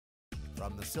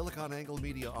From the SiliconANGLE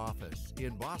Media office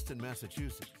in Boston,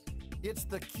 Massachusetts, it's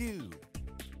theCUBE.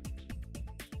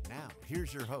 Now,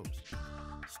 here's your host,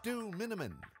 Stu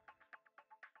Miniman.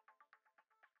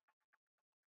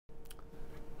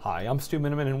 Hi, I'm Stu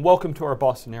Miniman and welcome to our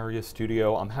Boston area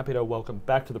studio. I'm happy to welcome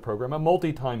back to the program a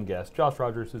multi-time guest, Josh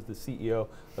Rogers, who's the CEO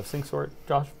of SyncSort.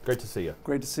 Josh, great to see you.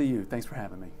 Great to see you. Thanks for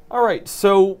having me. All right,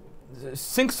 so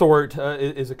SyncSort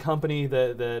is a company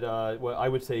that what I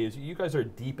would say is you guys are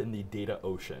deep in the data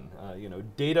ocean.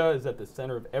 Data is at the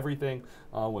center of everything.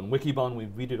 When Wikibon,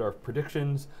 we did our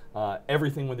predictions,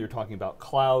 everything, whether you're talking about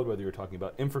cloud, whether you're talking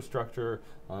about infrastructure,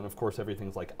 and of course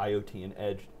everything's like IoT and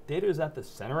edge, data is at the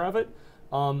center of it.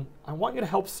 I want you to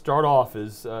help start off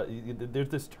is, there's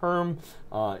this term,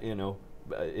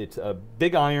 it's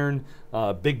big iron,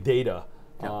 big data.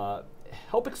 Yep.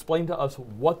 Help explain to us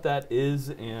what that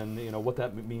is and what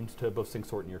that means to both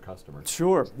SyncSort and your customers.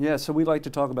 Sure, yeah, so we like to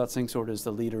talk about SyncSort as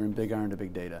the leader in big iron to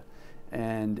big data.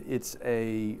 And it's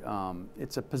a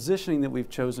positioning that we've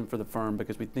chosen for the firm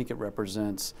because we think it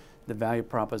represents the value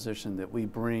proposition that we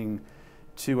bring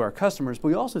to our customers, but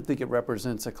we also think it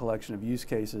represents a collection of use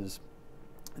cases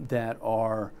that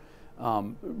are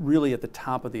really at the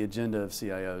top of the agenda of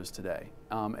CIOs today.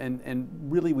 And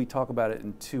really we talk about it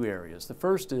in two areas. The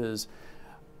first is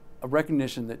a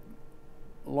recognition that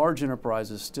large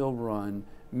enterprises still run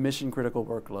mission critical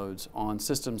workloads on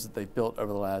systems that they've built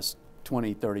over the last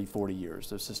 20, 30, 40 years.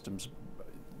 Those systems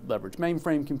leverage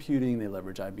mainframe computing, they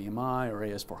leverage IBM I or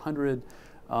AS400,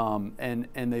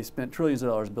 and they spent trillions of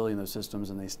dollars building those systems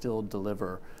and they still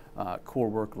deliver core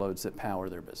workloads that power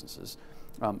their businesses.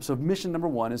 So mission number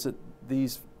one is that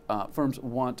these firms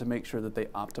want to make sure that they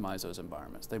optimize those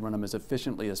environments. They run them as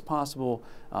efficiently as possible.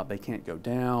 They can't go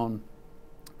down.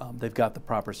 They've got the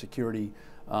proper security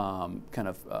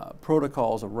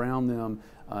protocols around them.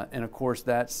 And of course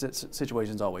that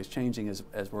situation is always changing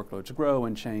as workloads grow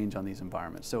and change on these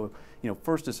environments. So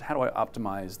first is how do I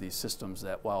optimize these systems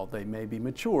that while they may be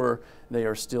mature, they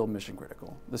are still mission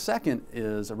critical. The second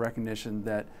is a recognition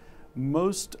that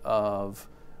most of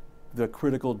the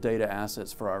critical data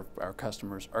assets for our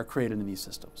customers are created in these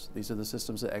systems. These are the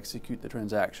systems that execute the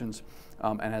transactions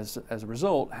and as a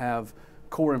result have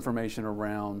core information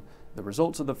around the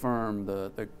results of the firm,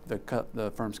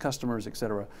 the firm's customers, et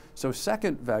cetera. So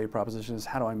second value proposition is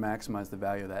how do I maximize the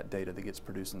value of that data that gets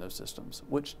produced in those systems,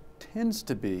 which tends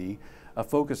to be a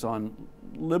focus on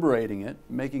liberating it,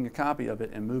 making a copy of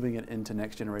it, and moving it into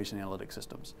next generation analytic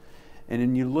systems. And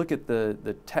when you look at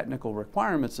the technical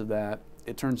requirements of that,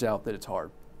 it turns out that it's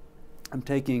hard. I'm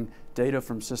taking data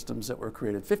from systems that were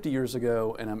created 50 years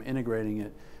ago and I'm integrating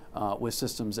it with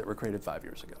systems that were created 5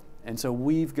 years ago. And so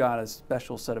we've got a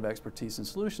special set of expertise and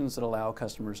solutions that allow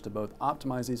customers to both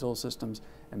optimize these old systems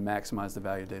and maximize the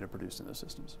value of data produced in those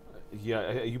systems.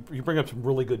 Yeah, you bring up some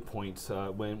really good points.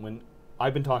 When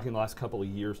I've been talking the last couple of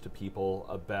years to people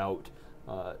about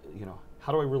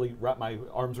how do I really wrap my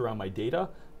arms around my data,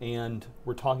 and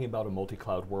we're talking about a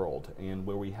multi-cloud world and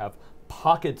where we have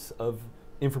pockets of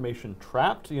information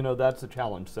trapped, that's a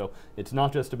challenge. So it's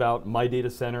not just about my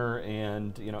data center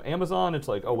and Amazon, it's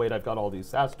like, oh wait, I've got all these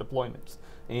SaaS deployments.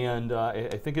 And I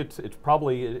think it's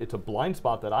probably a blind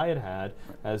spot that I had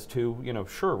as to,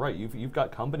 sure, right, you've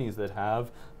got companies that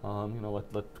have,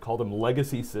 let's call them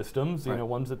legacy systems,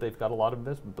 ones that they've got a lot of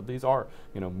investment, but these are,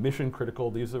 mission critical.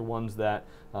 These are ones that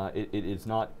it is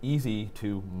not easy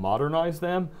to modernize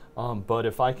them, but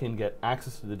if I can get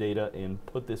access to the data and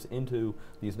put this into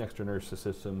these next generation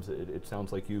systems, it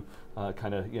sounds like you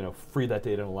free that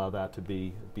data and allow that to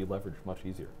be leveraged much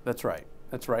easier. That's right.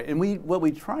 That's right. And what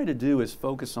we try to do is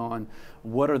focus on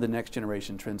what are the next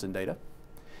generation trends in data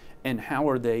and how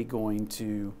are they going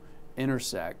to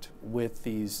intersect with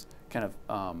these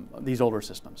these older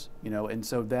systems, and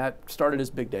so that started as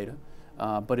big data,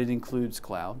 but it includes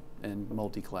cloud and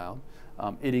multi-cloud.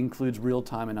 It includes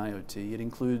real-time and IoT. It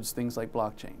includes things like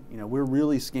blockchain. We're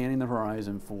really scanning the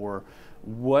horizon for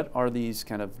what are these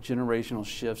kind of generational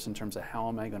shifts in terms of how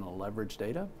am I going to leverage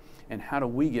data and how do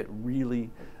we get really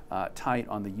tight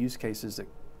on the use cases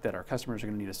that our customers are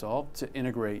going to need to solve to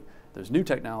integrate those new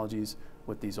technologies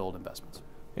with these old investments.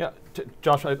 Yeah,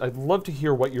 Josh, I'd love to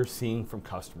hear what you're seeing from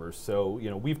customers. So,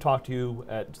 we've talked to you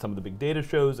at some of the big data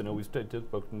shows. I know we've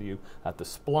spoken to you at the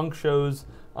Splunk shows.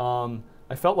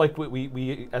 I felt like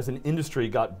we as an industry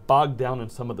got bogged down in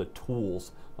some of the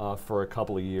tools for a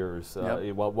couple of years.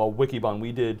 Yep. While Wikibon,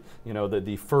 we did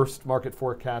the first market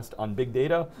forecast on big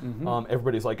data.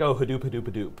 Everybody's like, oh, Hadoop, Hadoop,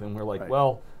 Hadoop, and we're like,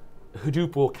 well,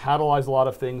 Hadoop will catalyze a lot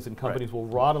of things and companies will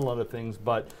run a lot of things,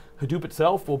 but Hadoop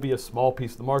itself will be a small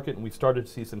piece of the market, and we've started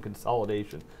to see some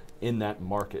consolidation. in that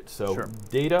market. So Sure.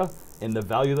 data and the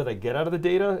value that I get out of the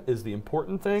data is the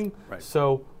important thing. Right.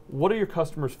 So what are your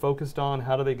customers focused on?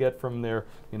 How do they get from their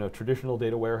traditional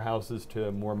data warehouses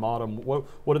to more modern? What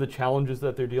are the challenges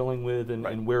that they're dealing with, and,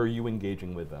 Right. and where are you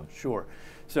engaging with them? Sure.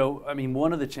 So, I mean,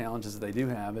 one of the challenges that they do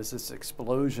have is this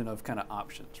explosion of kind of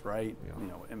options, right?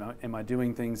 Yeah. Am I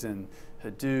doing things in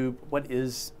Hadoop? What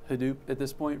is Hadoop at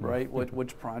this point, right?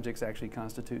 Which projects actually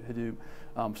constitute Hadoop?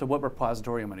 So what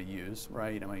repository am I going to use,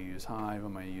 right? Am I going to use Hive?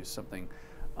 Am I going to use something,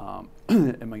 am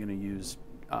I going to use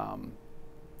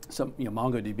some,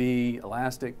 MongoDB,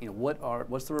 Elastic?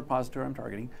 What's the repository I'm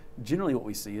targeting? Generally what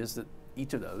we see is that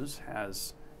each of those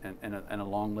has, and a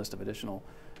long list of additional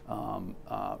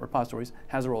repositories,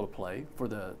 has a role to play for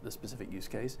the specific use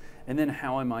case. And then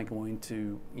how am I going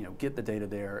to get the data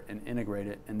there and integrate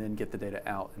it, and then get the data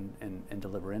out and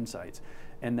deliver insights.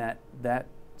 And that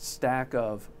stack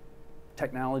of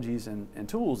technologies and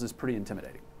tools is pretty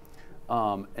intimidating.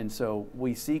 And so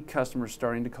we see customers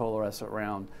starting to coalesce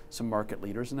around some market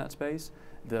leaders in that space.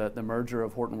 The merger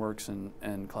of Hortonworks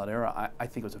and Cloudera, I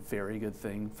think, was a very good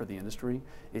thing for the industry.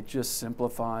 It just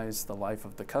simplifies the life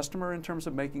of the customer in terms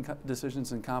of making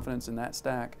decisions and confidence in that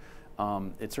stack.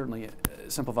 It certainly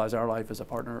simplifies our life as a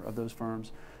partner of those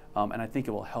firms, and I think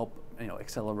it will help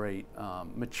accelerate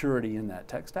maturity in that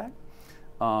tech stack.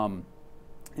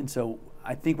 And so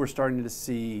I think we're starting to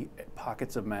see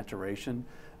pockets of maturation,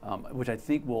 which I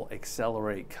think will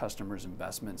accelerate customers'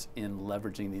 investments in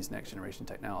leveraging these next generation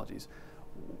technologies.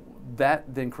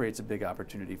 That then creates a big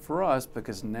opportunity for us,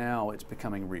 because now it's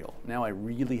becoming real. Now I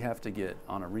really have to get,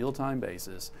 on a real-time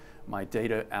basis, my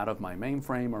data out of my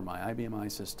mainframe or my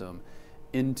IBM system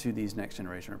into these next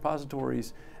generation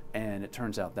repositories, and it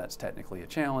turns out that's technically a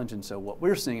challenge. And so what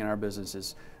we're seeing in our business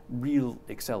is real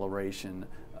acceleration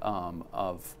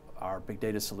of our big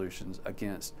data solutions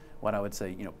against what I would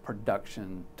say,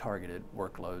 production targeted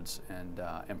workloads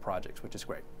and projects, which is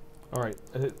great. All right.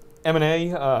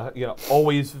 M&A,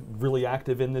 always really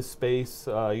active in this space.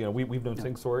 We've known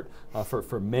SingSort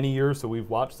for many years, so we've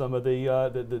watched some of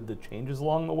the changes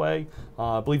along the way.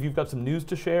 I believe you've got some news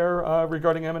to share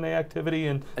regarding M&A activity,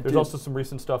 and there's also some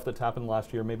recent stuff that's happened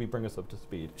last year. Maybe bring us up to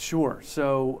speed. Sure.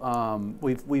 So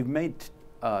we've made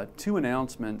two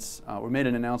announcements. We made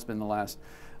an announcement in the last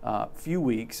few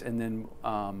weeks, and then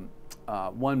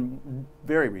one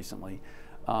very recently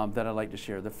that I'd like to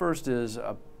share. The first is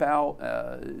about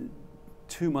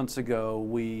 2 months ago,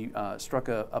 we struck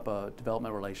up a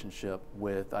development relationship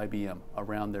with IBM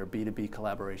around their B2B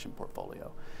collaboration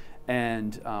portfolio.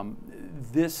 And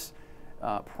this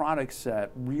product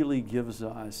set really gives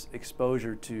us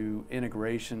exposure to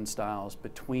integration styles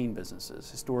between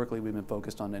businesses. Historically, we've been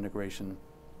focused on integration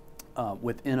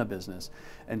within a business,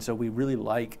 and so we really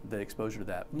like the exposure to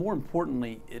that. More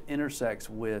importantly, it intersects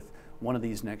with one of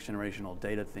these next generational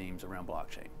data themes around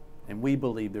blockchain. And we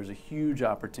believe there's a huge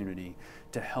opportunity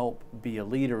to help be a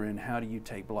leader in how do you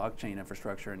take blockchain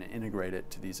infrastructure and integrate it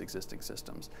to these existing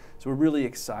systems. So we're really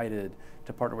excited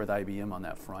to partner with IBM on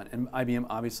that front, and IBM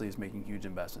obviously is making huge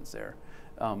investments there.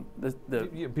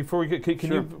 Before we get,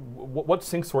 Sure.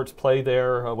 What's SingSort's play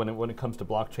there when it comes to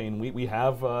blockchain? We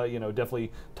have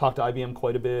definitely talked to IBM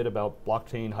quite a bit about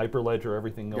blockchain, Hyperledger,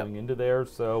 everything going into there.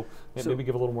 So maybe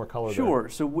give a little more color there. Sure.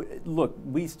 So look,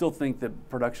 we still think that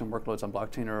production workloads on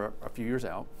blockchain are a few years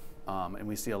out, and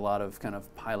we see a lot of kind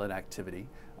of pilot activity.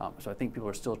 So I think people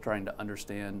are still trying to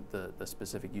understand the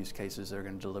specific use cases that are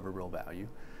going to deliver real value.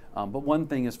 But one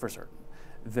thing is for certain,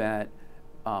 that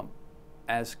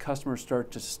as customers start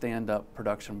to stand up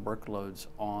production workloads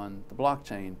on the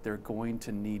blockchain, they're going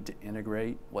to need to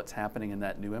integrate what's happening in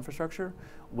that new infrastructure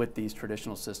with these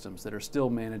traditional systems that are still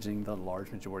managing the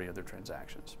large majority of their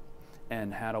transactions.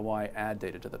 And how do I add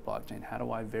data to the blockchain? How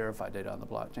do I verify data on the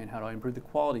blockchain? How do I improve the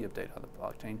quality of data on the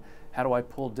blockchain? How do I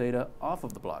pull data off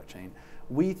of the blockchain?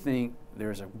 We think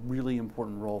there's a really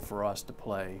important role for us to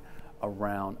play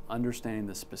around understanding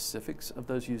the specifics of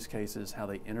those use cases, how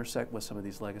they intersect with some of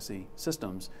these legacy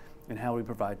systems, and how we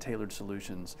provide tailored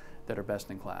solutions that are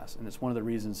best in class. And it's one of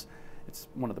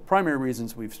the primary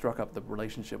reasons we've struck up the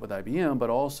relationship with IBM, but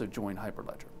also joined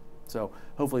Hyperledger. So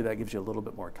hopefully that gives you a little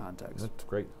bit more context. That's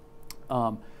great.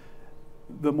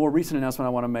 The more recent announcement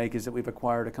I want to make is that we've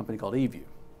acquired a company called eView.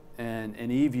 And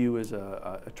eView is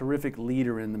a terrific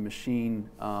leader in the machine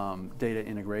data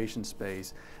integration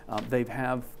space. They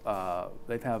have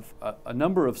a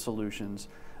number of solutions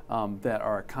that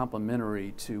are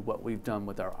complementary to what we've done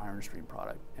with our IronStream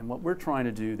product. And what we're trying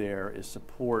to do there is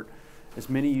support as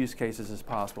many use cases as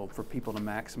possible for people to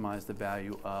maximize the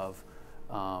value of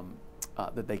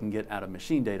that they can get out of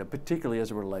machine data, particularly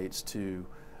as it relates to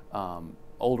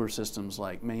older systems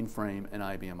like mainframe and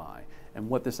IBMI. And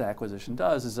what this acquisition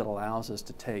does is it allows us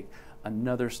to take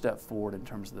another step forward in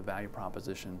terms of the value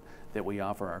proposition that we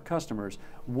offer our customers.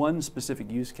 One specific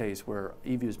use case where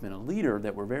eView has been a leader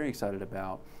that we're very excited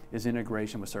about is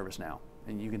integration with ServiceNow.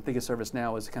 And you can think of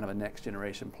ServiceNow as kind of a next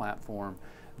generation platform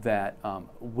that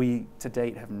we to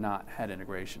date have not had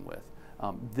integration with.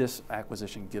 This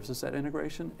acquisition gives us that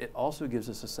integration. It also gives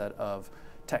us a set of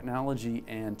technology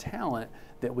and talent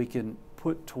that we can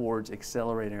put towards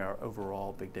accelerating our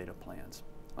overall big data plans.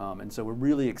 And so we're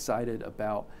really excited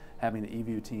about having the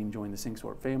eView team join the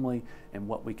SyncSort family and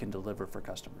what we can deliver for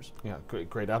customers. Yeah,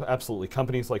 great, absolutely.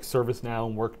 Companies like ServiceNow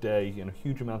and Workday,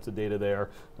 huge amounts of data there.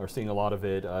 We're seeing a lot of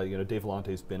it. Dave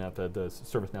Valante's been at the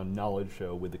ServiceNow Knowledge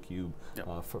Show with theCUBE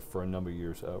for a number of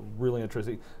years. Really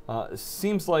interesting.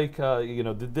 Seems like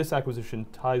this acquisition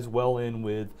ties well in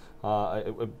with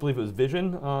I believe it was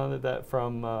Vision was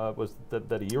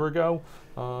that a year ago.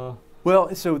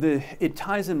 Well, so it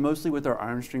ties in mostly with our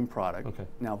IronStream product. Okay.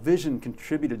 Now, Vision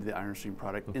contributed to the IronStream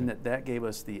product in that gave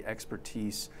us the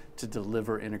expertise to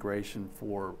deliver integration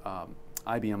for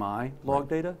IBMI log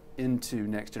data into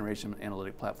next generation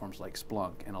analytic platforms like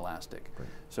Splunk and Elastic. Right.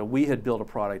 So we had built a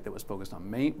product that was focused on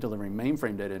delivering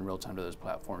mainframe data in real time to those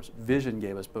platforms. Vision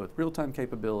gave us both real-time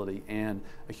capability and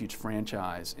a huge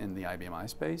franchise in the IBMI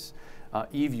space.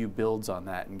 eView builds on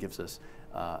that and gives us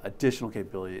additional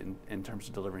capability in terms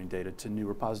of delivering data to new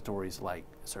repositories like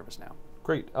ServiceNow.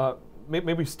 Great.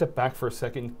 Maybe step back for a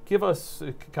second. Give us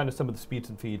kind of some of the speeds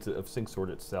and feeds of SyncSort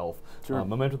itself. Sure.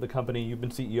 Momentum of the company, you've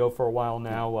been CEO for a while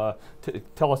now.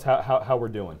 Tell us how we're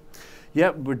doing.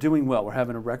 Yeah, we're doing well. We're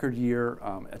having a record year.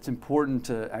 It's important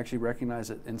to actually recognize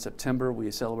that in September we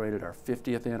celebrated our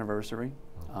 50th anniversary.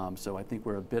 So I think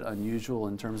we're a bit unusual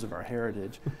in terms of our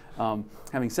heritage.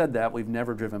 Having said that, we've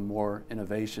never driven more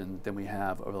innovation than we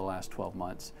have over the last 12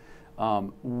 months.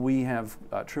 We have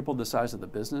tripled the size of the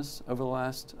business over the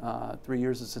last 3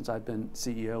 years since I've been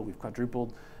CEO. We've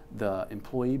quadrupled the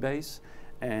employee base,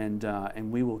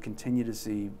 and we will continue to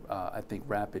see, I think,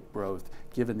 rapid growth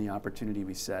given the opportunity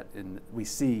we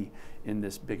see in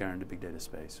this big iron to big data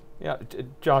space. Yeah,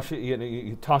 Josh,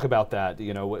 you talk about that.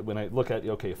 When I look at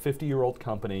a 50-year-old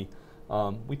company,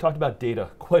 we talked about data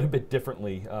quite a bit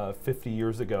differently 50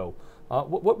 years ago.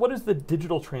 What is the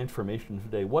digital transformation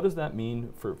today? What does that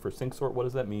mean for SyncSort? What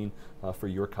does that mean for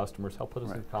your customers? Help put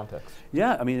us in context.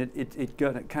 Yeah, I mean, it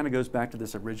kind of goes back to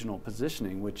this original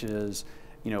positioning, which is,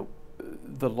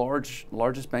 the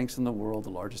largest banks in the world, the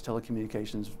largest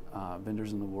telecommunications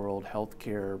vendors in the world,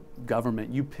 healthcare,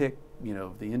 government, you pick,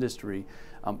 the industry,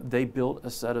 they built a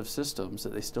set of systems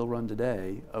that they still run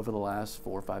today over the last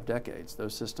 4 or 5 decades.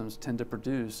 Those systems tend to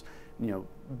produce,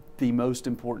 the most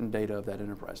important data of that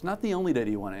enterprise. Not the only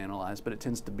data you want to analyze, but it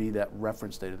tends to be that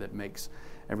reference data that makes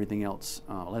everything else,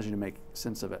 allows you to make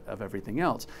sense of everything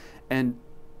else. And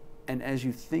as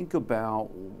you think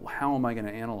about how am I going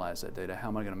to analyze that data, how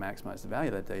am I going to maximize the value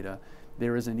of that data,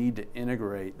 there is a need to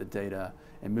integrate the data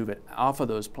and move it off of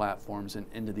those platforms and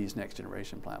into these next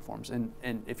generation platforms.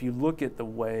 And if you look at the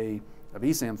way a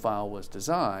vSAM file was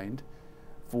designed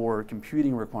for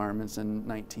computing requirements in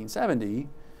 1970,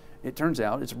 it turns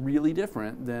out it's really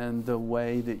different than the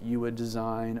way that you would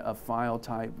design a file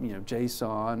type,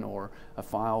 JSON or a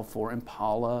file for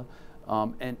Impala.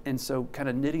 And so kind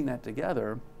of knitting that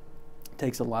together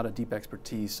takes a lot of deep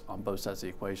expertise on both sides of the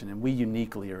equation, and we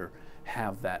uniquely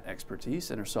have that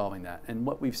expertise and are solving that. And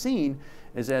what we've seen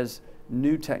is as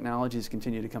new technologies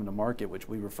continue to come to market, which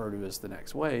we refer to as the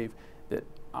next wave, that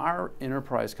our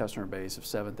enterprise customer base of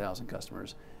 7,000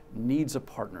 customers needs a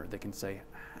partner that can say,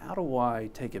 how do I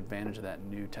take advantage of that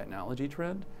new technology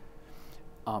trend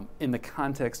in the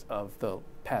context of the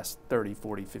past 30,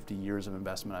 40, 50 years of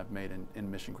investment I've made in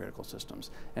mission critical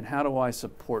systems? And how do I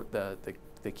support the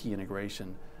key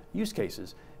integration use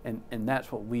cases? And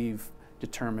that's what we've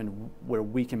determined where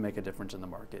we can make a difference in the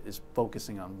market, is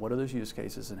focusing on what are those use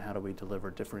cases and how do we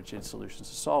deliver differentiated solutions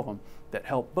to solve them that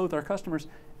help both our customers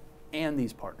and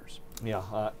these partners.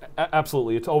 Yeah,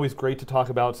 absolutely. It's always great to talk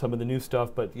about some of the new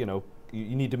stuff, but you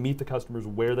need to meet the customers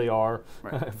where they are,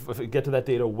 right. Get to that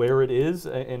data where it is,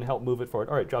 and help move it forward.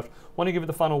 All right, Josh, want to give you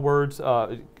the final words,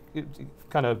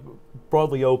 kind of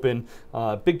broadly open,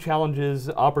 big challenges,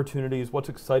 opportunities, what's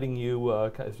exciting you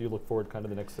as you look forward kind of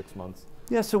the next 6 months?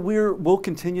 Yeah, so we'll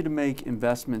continue to make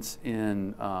investments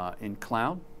in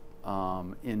cloud,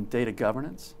 in data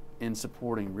governance, in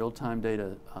supporting real-time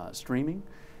data streaming,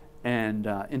 and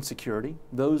in security.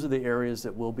 Those are the areas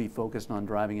that we'll be focused on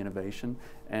driving innovation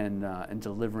and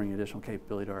delivering additional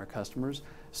capability to our customers.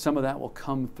 Some of that will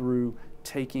come through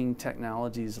taking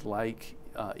technologies like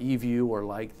eView or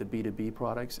like the B2B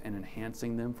products and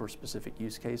enhancing them for specific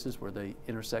use cases where they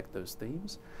intersect those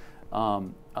themes.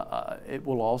 It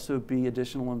will also be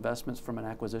additional investments from an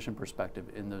acquisition perspective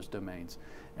in those domains.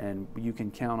 And you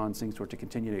can count on SingStore to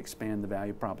continue to expand the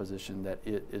value proposition that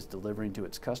it is delivering to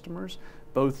its customers,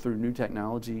 both through new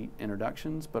technology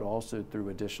introductions, but also through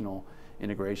additional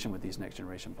integration with these next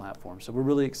generation platforms. So we're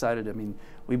really excited. I mean,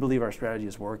 we believe our strategy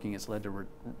is working. It's led to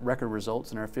record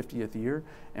results in our 50th year,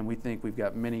 and we think we've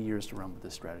got many years to run with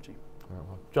this strategy. All right,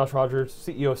 well, Josh Rogers,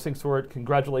 CEO of SingStore,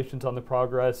 congratulations on the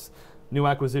progress, new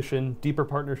acquisition, deeper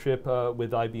partnership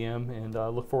with IBM, and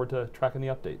look forward to tracking the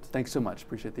updates. Thanks so much.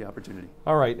 Appreciate the opportunity.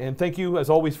 All right, and thank you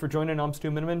as always for joining. I'm Stu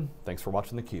Miniman. Thanks for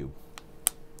watching theCUBE.